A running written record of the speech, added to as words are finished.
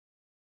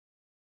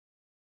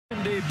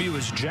debut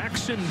as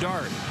Jaxson,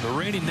 the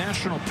reigning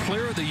National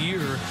Player of the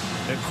Year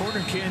at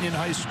Corner Canyon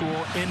High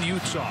School in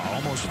Utah.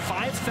 Almost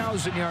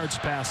 5,000 yards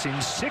passing,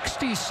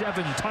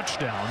 67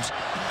 touchdowns,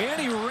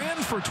 and he ran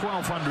for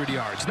 1,200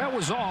 yards. That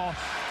was all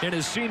in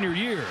his senior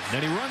year.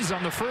 Then he runs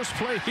on the first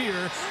play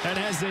here and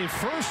has a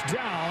first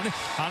down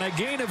on a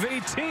gain of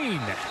 18.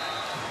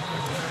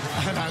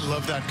 And I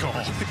love that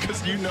call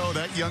because you know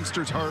that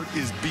youngster's heart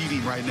is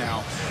beating right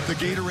now. The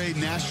Gatorade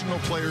National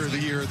Player of the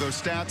Year, those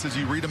stats as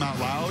you read them out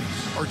loud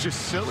are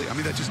just silly. I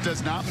mean, that just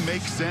does not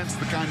make sense,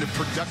 the kind of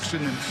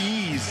production and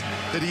ease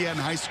that he had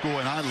in high school.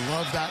 And I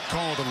love that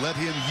call to let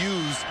him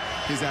use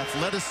his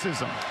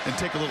athleticism and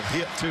take a little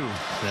hit too.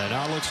 And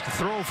now looks to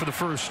throw for the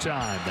first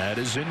time. That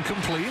is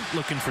incomplete.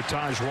 Looking for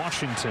Taj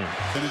Washington.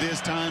 And it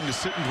is time to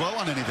sit and dwell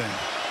on anything.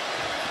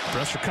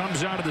 Pressure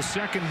comes out of the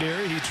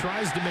secondary. He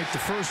tries to make the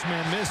first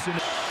man miss.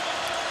 And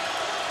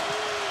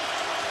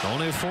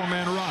only a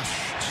four-man rush.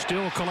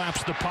 Still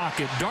collapsed the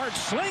pocket. Dart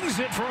slings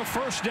it for a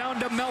first down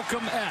to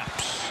Malcolm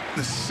Epps.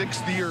 The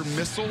sixth-year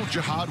missile,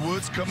 Jihad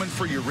Woods coming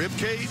for your rib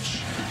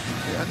cage.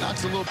 Yeah,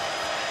 knocks a little.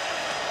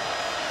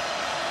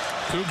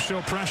 Cougs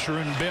show pressure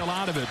and bail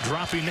out of it,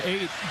 dropping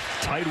 8.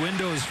 Tight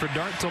windows for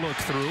Dart to look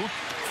through.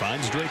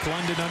 Finds Drake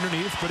London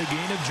underneath, but a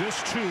gain of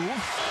just 2.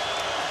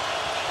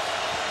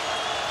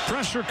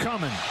 Pressure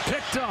coming,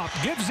 picked up,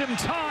 gives him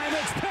time.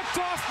 It's picked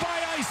off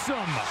by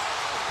Isom.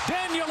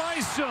 Daniel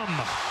Isom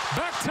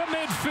back to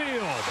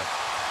midfield.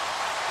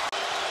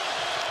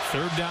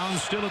 Third down,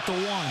 still at the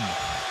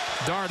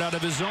 1. Dart out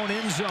of his own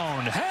end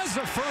zone, has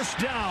a first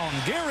down.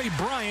 Gary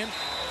Bryant.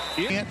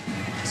 Can't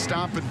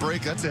stop and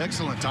break. That's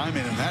excellent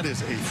timing, and that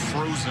is a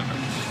frozen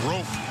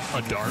rope.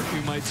 A dart,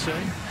 you might say.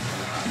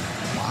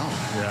 Wow.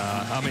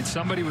 Yeah, I mean,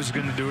 somebody was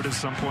going to do it at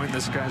some point in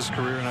this guy's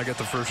career, and I got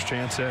the first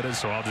chance at it,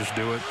 so I'll just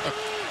do it.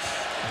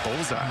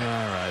 Bullseye.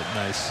 All right,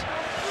 nice.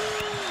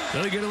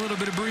 They'll get a little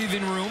bit of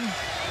breathing room.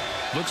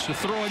 Looks to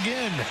throw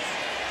again.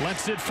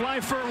 Lets it fly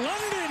for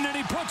London, and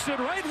he puts it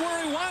right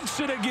where he wants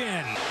it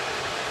again.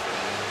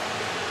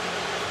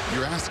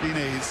 You're asking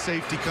a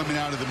safety coming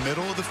out of the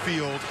middle of the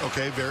field.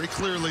 Okay, very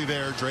clearly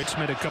there. Drake's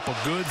made a couple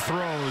good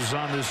throws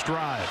on this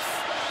drive.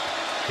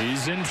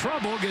 He's in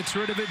trouble, gets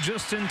rid of it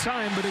just in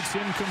time, but it's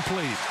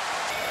incomplete.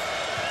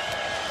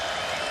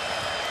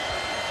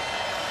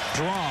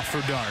 Draw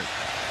for Dart.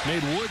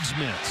 Made Woods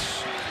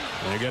miss.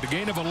 They got a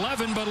gain of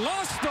 11, but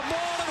lost the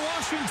ball, and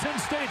Washington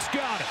State's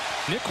got it.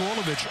 Nick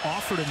Wolovich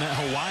offered him at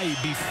Hawaii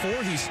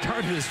before he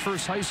started his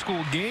first high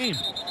school game.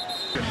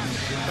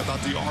 About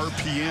the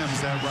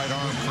RPMs that right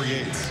arm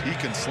creates. He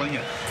can sling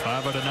it.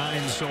 5 out of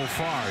 9 so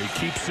far. He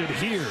keeps it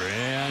here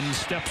and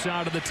steps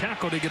out of the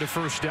tackle to get a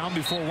first down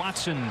before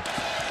Watson.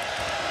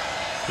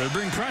 They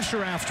bring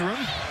pressure after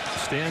him.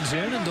 Stands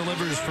in and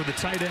delivers for the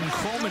tight end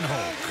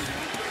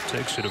Kromenhoek.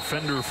 Takes a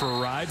defender for a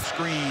ride.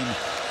 Screen.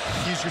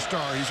 He's your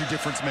star. He's your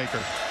difference maker.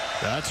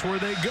 That's where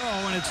they go,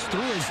 and it's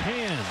through his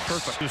hands.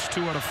 Perfect. Just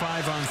 2 out of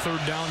 5 on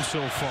third down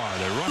so far.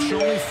 They rush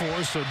only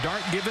 4, so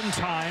Dart given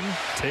time.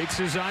 Takes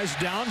his eyes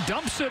down,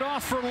 dumps it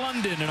off for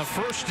London, and a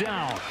first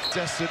down.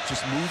 That's it.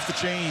 Just move the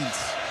chains.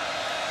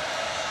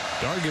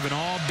 Dart given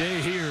all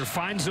day here.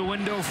 Finds a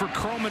window for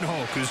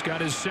Kromenhoek, who's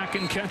got his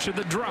second catch of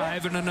the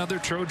drive and another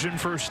Trojan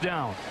first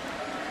down.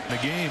 The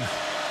game.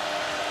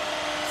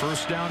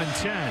 First down and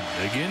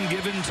 10. Again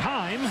given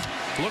time.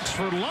 Looks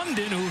for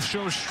London, who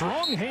shows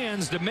strong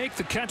hands to make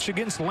the catch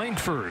against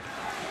Langford.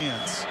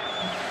 Hands.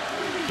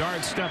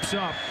 Dart steps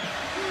up.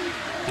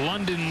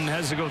 London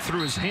has to go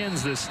through his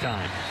hands this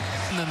time.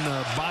 And then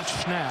the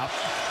botched snap.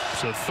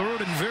 So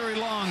third and very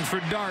long for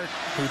Dart,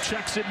 who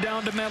checks it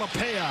down to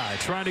Malapaya,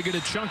 trying to get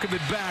a chunk of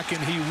it back,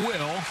 and he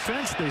will.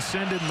 Fence, they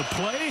send in the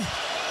play,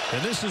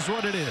 and this is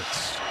what it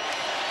is.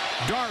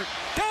 Dart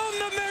down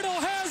the middle,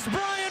 has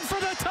Bryant for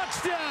the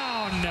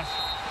touchdown.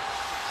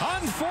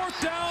 On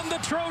fourth down, the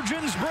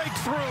Trojans break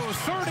through.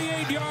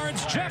 38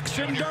 yards,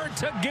 Jaxson Dart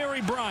to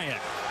Gary Bryant.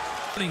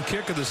 Opening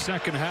kick of the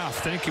second half.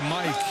 Thank you,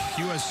 Mike.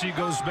 USC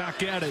goes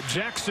back at it.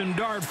 Jaxson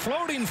Dart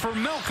floating for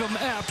Malcolm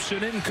Epps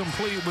and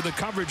incomplete with a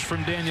coverage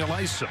from Daniel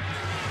Isom.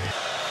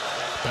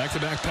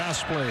 Back-to-back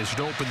pass plays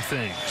to open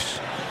things.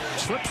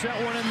 Slips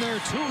that one in there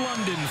to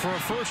London for a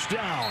first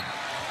down.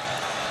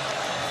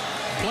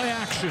 Play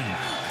action.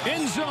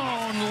 End zone.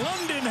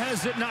 London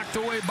has it knocked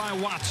away by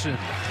Watson.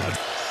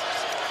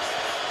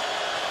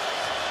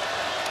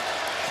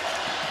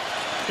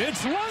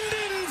 It's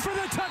London for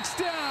the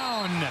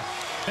touchdown.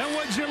 And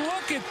would you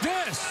look at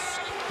this?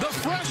 The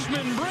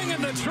freshman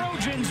bringing the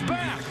Trojans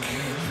back.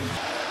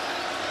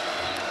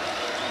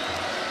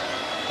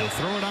 They'll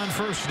throw it on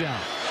first down.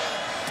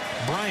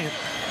 Bryant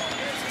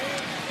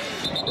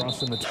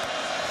crossing the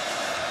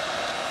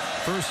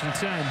first and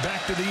 10.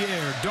 Back to the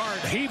air. Dart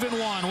heaving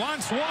one.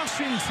 Wants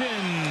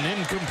Washington.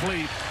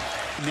 Incomplete.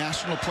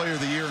 National Player of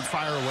the Year and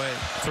fire away.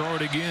 Throw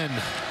it again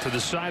to the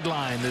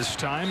sideline this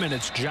time, and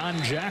it's John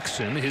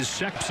Jaxson. His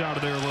sec's out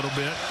of there a little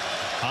bit.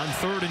 On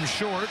third and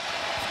short.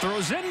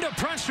 Throws into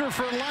pressure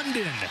for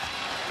London.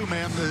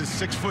 Man, the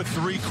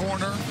 6'3"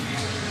 corner.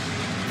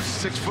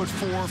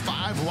 6'4",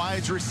 5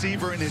 wide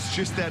receiver, and it's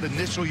just that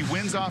initial. He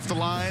wins off the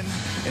line,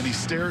 and he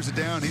stares it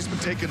down. He's been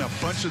taking a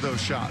bunch of those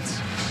shots.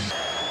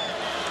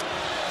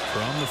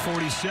 From the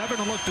 47,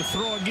 a look to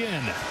throw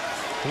again.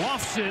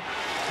 Lofts it.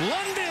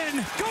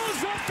 London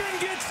goes up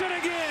and gets it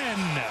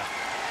again.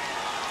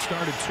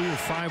 Started 2 of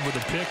 5 with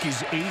a pick.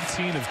 He's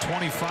 18 of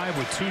 25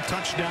 with 2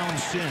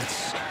 touchdowns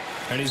since.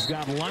 And he's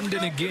got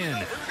London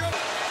again.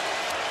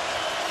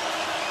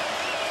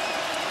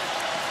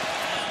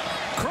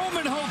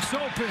 Croman hooks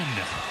open.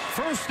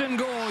 1st and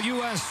goal,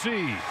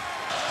 USC.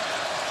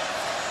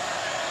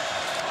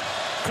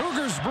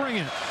 Cougars bring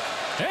it.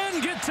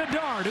 And get to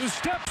Dart, who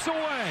steps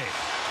away.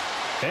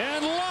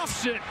 And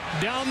lofts it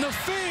down the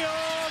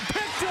field.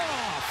 Picked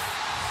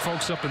off.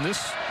 Folks up in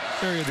this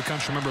area of the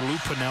country remember Lou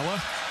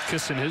Piniella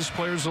kissing his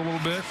players a little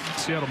bit.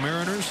 Seattle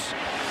Mariners.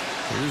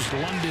 Here's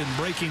London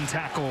breaking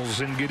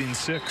tackles and getting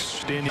 6.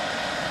 Standing.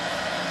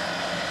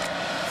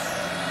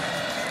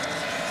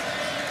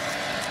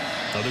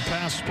 Another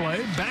pass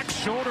play. Back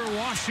shoulder.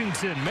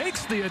 Washington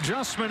makes the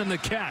adjustment and the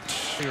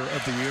catch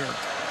of the year.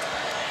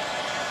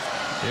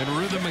 In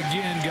rhythm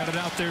again. Got it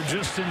out there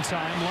just in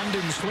time.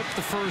 London slipped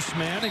the first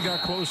man and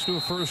got close to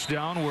a first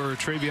down where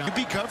Travion. Could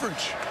be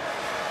coverage.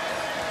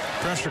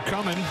 Pressure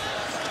coming.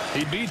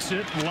 He beats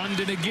it.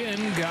 London again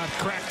got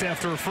cracked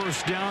after a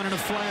first down and a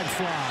flag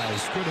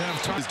flies. Could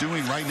have time. What he's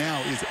doing right now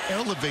is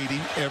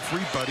elevating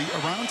everybody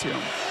around him.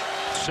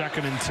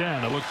 2nd and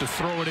 10. A look to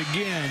throw it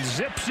again.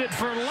 Zips it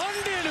for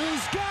London,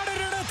 who's got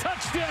it and a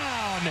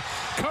touchdown.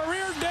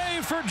 Career day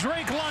for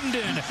Drake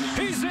London.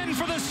 He's in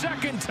for the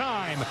 2nd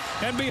time.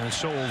 And it's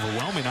so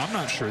overwhelming, I'm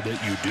not sure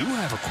that you do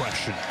have a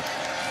question.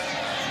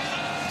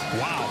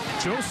 Wow.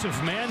 Joseph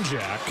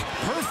Manjack,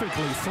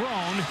 perfectly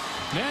thrown.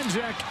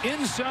 Manjack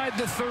inside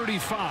the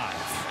 35.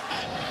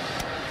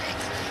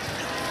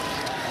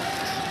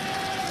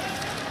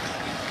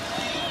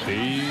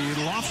 He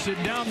lofts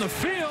it down the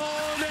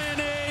field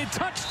and a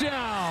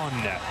touchdown.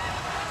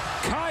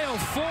 Kyle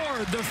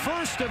Ford, the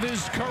first of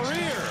his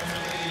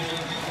career.